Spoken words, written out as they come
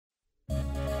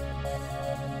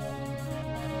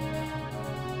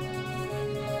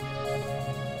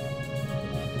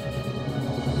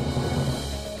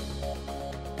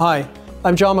Hi,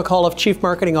 I'm John McAuliffe, Chief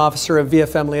Marketing Officer of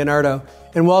VFM Leonardo,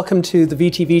 and welcome to the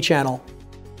VTV channel.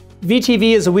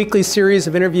 VTV is a weekly series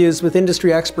of interviews with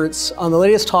industry experts on the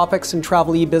latest topics in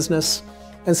travel e-business,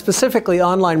 and specifically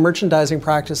online merchandising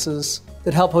practices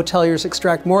that help hoteliers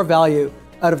extract more value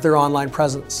out of their online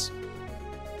presence.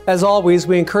 As always,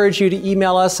 we encourage you to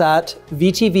email us at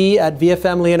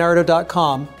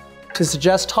vtv@vfmleonardo.com to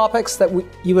suggest topics that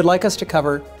you would like us to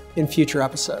cover in future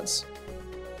episodes.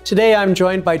 Today I'm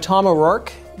joined by Tom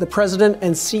O'Rourke, the President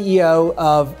and CEO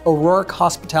of O'Rourke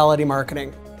Hospitality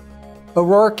Marketing.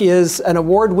 O'Rourke is an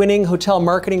award-winning hotel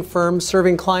marketing firm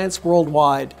serving clients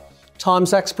worldwide.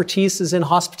 Tom's expertise is in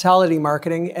hospitality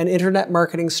marketing and internet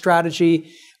marketing strategy,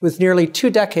 with nearly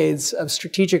 2 decades of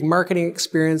strategic marketing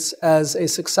experience as a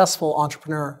successful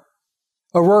entrepreneur.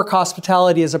 O'Rourke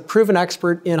Hospitality is a proven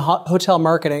expert in hotel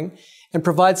marketing and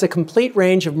provides a complete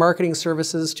range of marketing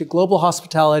services to global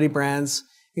hospitality brands,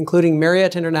 including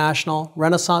Marriott International,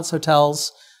 Renaissance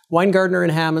Hotels, Weingartner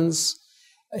and Hammonds,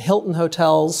 Hilton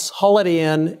Hotels, Holiday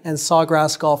Inn, and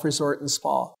Sawgrass Golf Resort and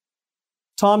Spa.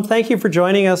 Tom, thank you for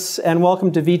joining us and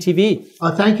welcome to VTV.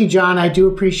 Thank you, John. I do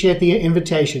appreciate the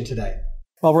invitation today.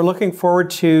 Well, we're looking forward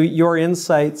to your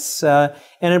insights. And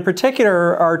in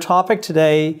particular, our topic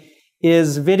today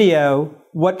is video,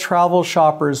 what travel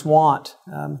shoppers want.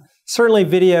 Certainly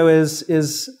video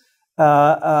is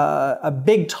a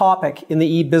big topic in the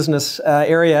e-business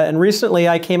area. And recently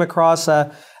I came across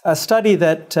a study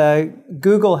that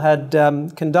Google had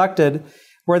conducted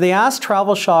where they asked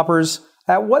travel shoppers,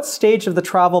 at what stage of the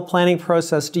travel planning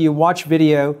process do you watch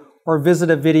video or visit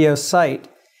a video site?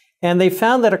 And they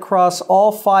found that across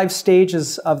all 5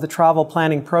 stages of the travel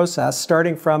planning process,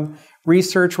 starting from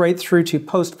research right through to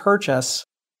post-purchase,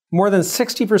 more than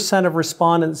 60% of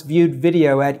respondents viewed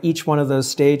video at each one of those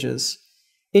stages.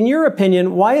 In your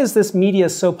opinion, why is this media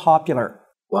so popular?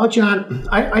 Well, John,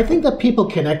 I think that people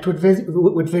connect with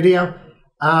video.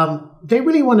 They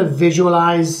really want to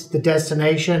visualize the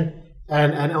destination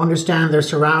and understand their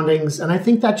surroundings. And I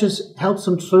think that just helps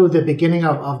them through the beginning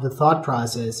of the thought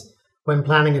process when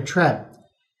planning a trip.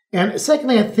 And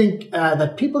secondly, I think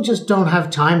that people just don't have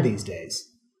time these days.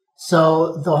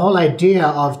 So the whole idea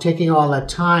of taking all that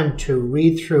time to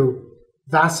read through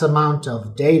vast amount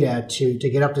of data to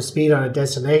get up to speed on a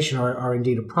destination or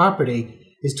indeed a property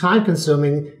is time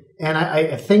consuming. And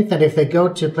I think that if they go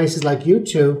to places like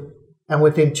YouTube and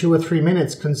within 2 or 3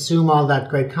 minutes consume all that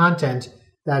great content,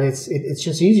 that it's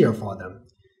just easier for them.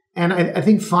 And I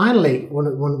think finally, one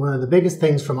of the biggest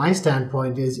things from my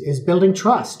standpoint is building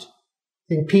trust.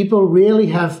 I think people really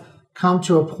have come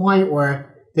to a point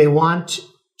where they want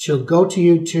to go to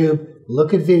YouTube,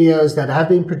 look at videos that have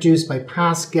been produced by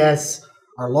past guests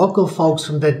or local folks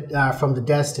from the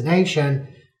destination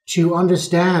to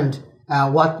understand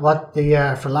what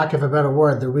the, for lack of a better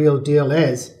word, the real deal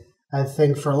is. I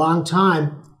think for a long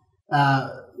time,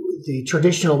 the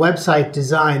traditional website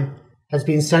design has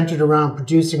been centered around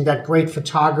producing that great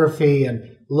photography and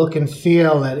look and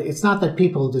feel. And it's not that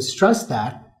people distrust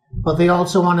that, but they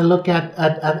also want to look at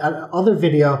other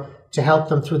video to help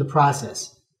them through the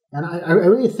process. And I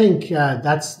really think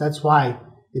that's why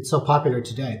it's so popular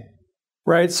today.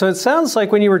 Right. So it sounds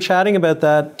like when you were chatting about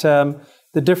that,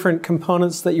 the different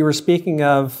components that you were speaking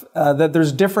of, that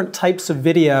there's different types of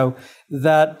video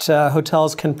that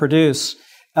hotels can produce.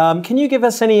 Can you give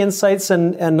us any insights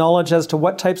and knowledge as to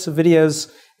what types of videos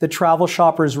the travel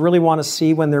shoppers really want to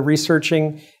see when they're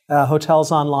researching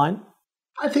hotels online?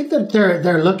 I think that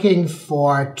they're looking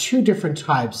for 2 different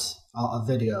types of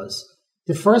videos.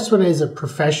 The first one is a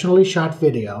professionally shot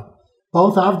video,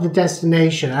 both of the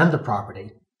destination and the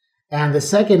property. And the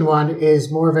second one is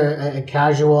more of a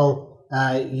casual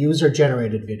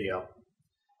user-generated video.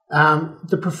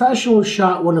 The professional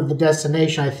shot one of the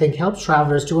destination, I think, helps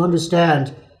travelers to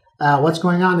understand what's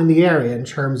going on in the area in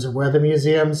terms of where the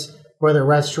museums, where the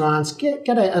restaurants, get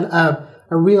a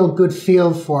real good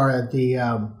feel for the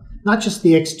not just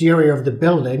the exterior of the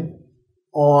building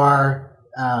or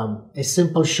a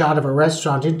simple shot of a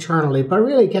restaurant internally, but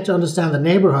really get to understand the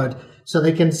neighborhood so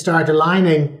they can start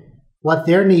aligning what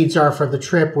their needs are for the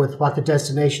trip with what the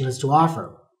destination has to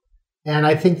offer. And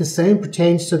I think the same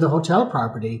pertains to the hotel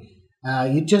property.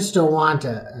 You just don't want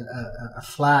a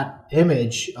flat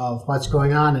image of what's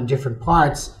going on in different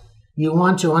parts. You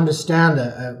want to understand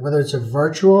whether it's a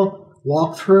virtual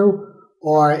walkthrough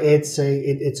or it's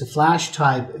a flash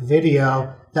type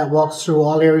video that walks through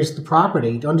all areas of the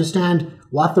property to understand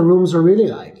what the rooms are really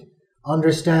like,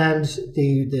 understand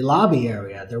the lobby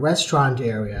area, the restaurant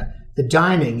area, the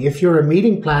dining. If you're a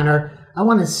meeting planner, I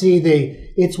want to see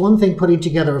it's one thing putting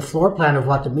together a floor plan of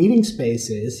what the meeting space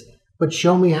is, but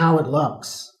show me how it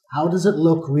looks. How does it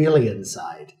look really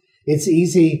inside? It's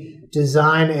easy to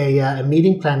design a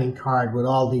meeting planning card with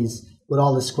all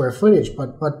the square footage,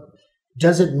 but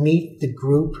does it meet the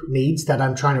group needs that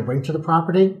I'm trying to bring to the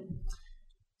property?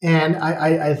 And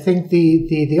I think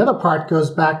the other part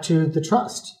goes back to the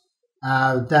trust.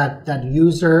 That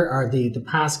user or the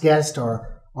past guest or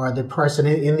the person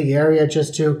in the area,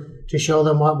 just to show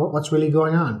them what's really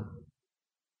going on.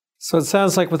 So it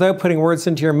sounds like, without putting words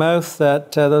into your mouth,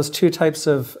 that those two types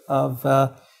of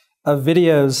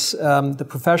videos, the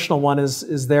professional one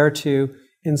is there to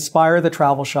inspire the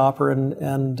travel shopper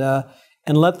and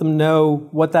let them know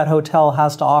what that hotel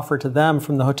has to offer to them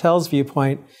from the hotel's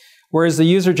viewpoint, whereas the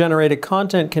user-generated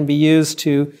content can be used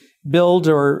to build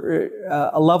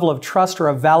a level of trust or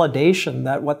a validation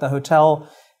that what the hotel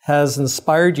has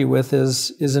inspired you with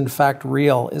is in fact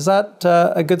real. Is that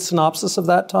a good synopsis of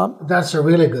that, Tom? That's a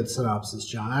really good synopsis,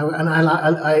 John.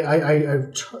 I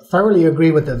thoroughly agree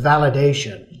with the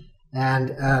validation, and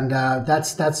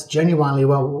that's genuinely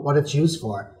what it's used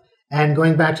for. And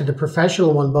going back to the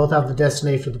professional one, both of the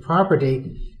destination of the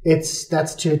property,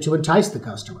 that's to entice the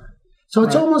customer. So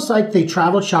it's almost like the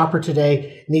travel shopper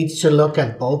today needs to look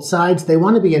at both sides. They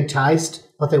want to be enticed,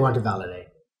 but they want to validate.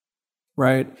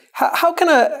 Right. How can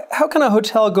a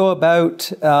hotel go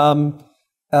about?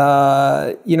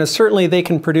 Certainly they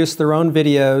can produce their own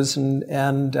videos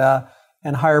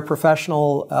and hire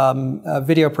professional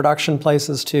video production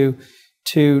places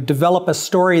to develop a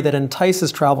story that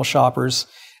entices travel shoppers.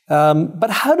 But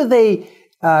how do they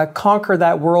conquer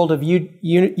that world of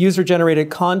user-generated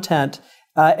content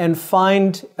and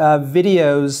find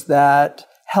videos that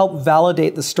help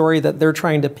validate the story that they're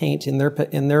trying to paint in their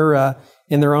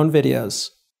own videos?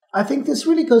 I think this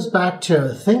really goes back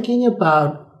to thinking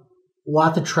about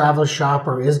what the travel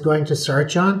shopper is going to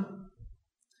search on.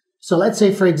 So let's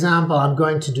say, for example, I'm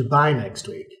going to Dubai next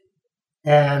week,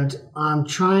 and I'm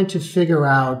trying to figure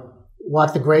out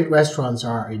what the great restaurants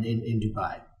are in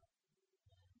Dubai.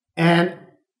 And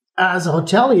as a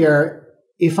hotelier,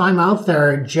 if I'm out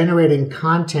there generating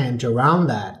content around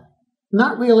that,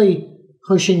 not really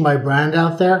pushing my brand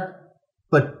out there,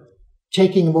 but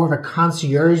taking more of a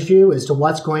concierge view as to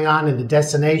what's going on in the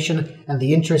destination and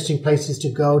the interesting places to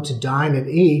go to dine and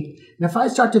eat. And if I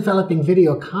start developing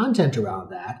video content around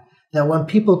that when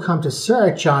people come to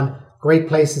search on great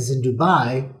places in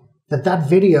Dubai, that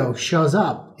video shows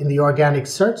up in the organic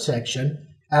search section,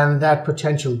 and that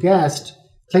potential guest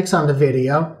clicks on the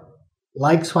video,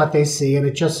 likes what they see, and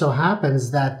it just so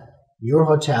happens that your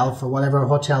hotel, for whatever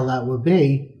hotel that will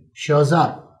be, shows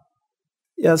up.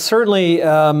 Yeah, certainly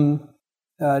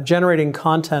generating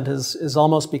content has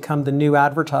almost become the new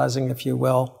advertising, if you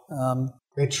will.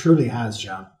 It truly has,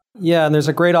 John. Yeah, and there's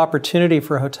a great opportunity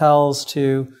for hotels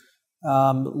to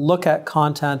look at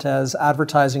content as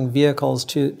advertising vehicles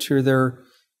to their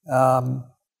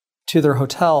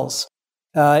hotels.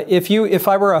 If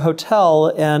I were a hotel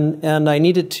and I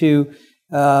needed to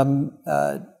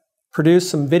produce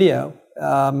some video,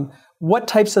 what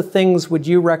types of things would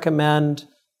you recommend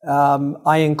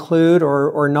I include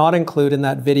or not include in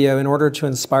that video in order to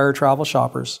inspire travel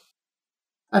shoppers?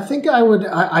 I think I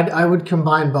would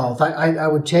combine both. I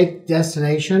would take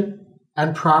destination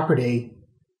and property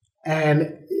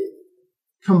and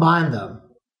combine them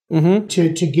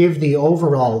to give the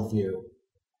overall view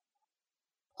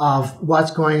of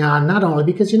what's going on. Not only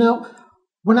because,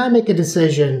 when I make a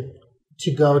decision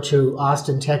to go to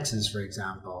Austin, Texas, for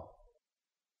example,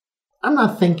 I'm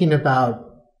not thinking about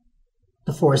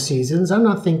the Four Seasons. I'm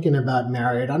not thinking about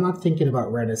Marriott. I'm not thinking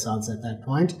about Renaissance at that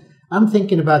point. I'm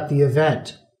thinking about the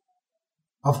event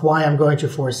of why I'm going to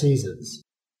Four Seasons.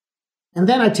 And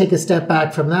then I take a step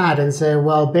back from that and say,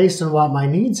 well, based on what my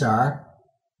needs are,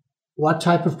 what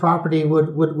type of property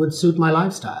would suit my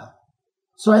lifestyle?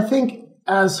 So I think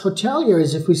as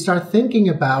hoteliers, if we start thinking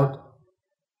about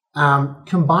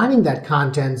combining that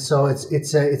content, so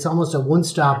it's almost a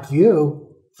one-stop view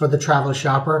for the travel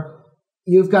shopper,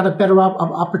 you've got a better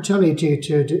opportunity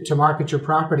to market your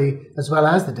property as well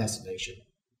as the destination.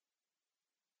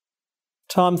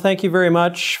 Tom, thank you very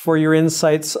much for your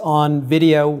insights on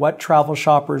video, what travel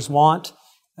shoppers want.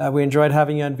 We enjoyed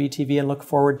having you on VTV and look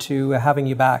forward to having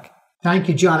you back. Thank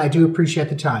you, John. I do appreciate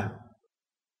the time.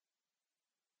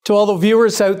 To all the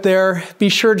viewers out there, be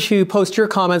sure to post your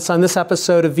comments on this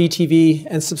episode of VTV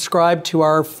and subscribe to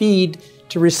our feed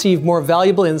to receive more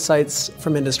valuable insights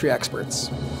from industry experts.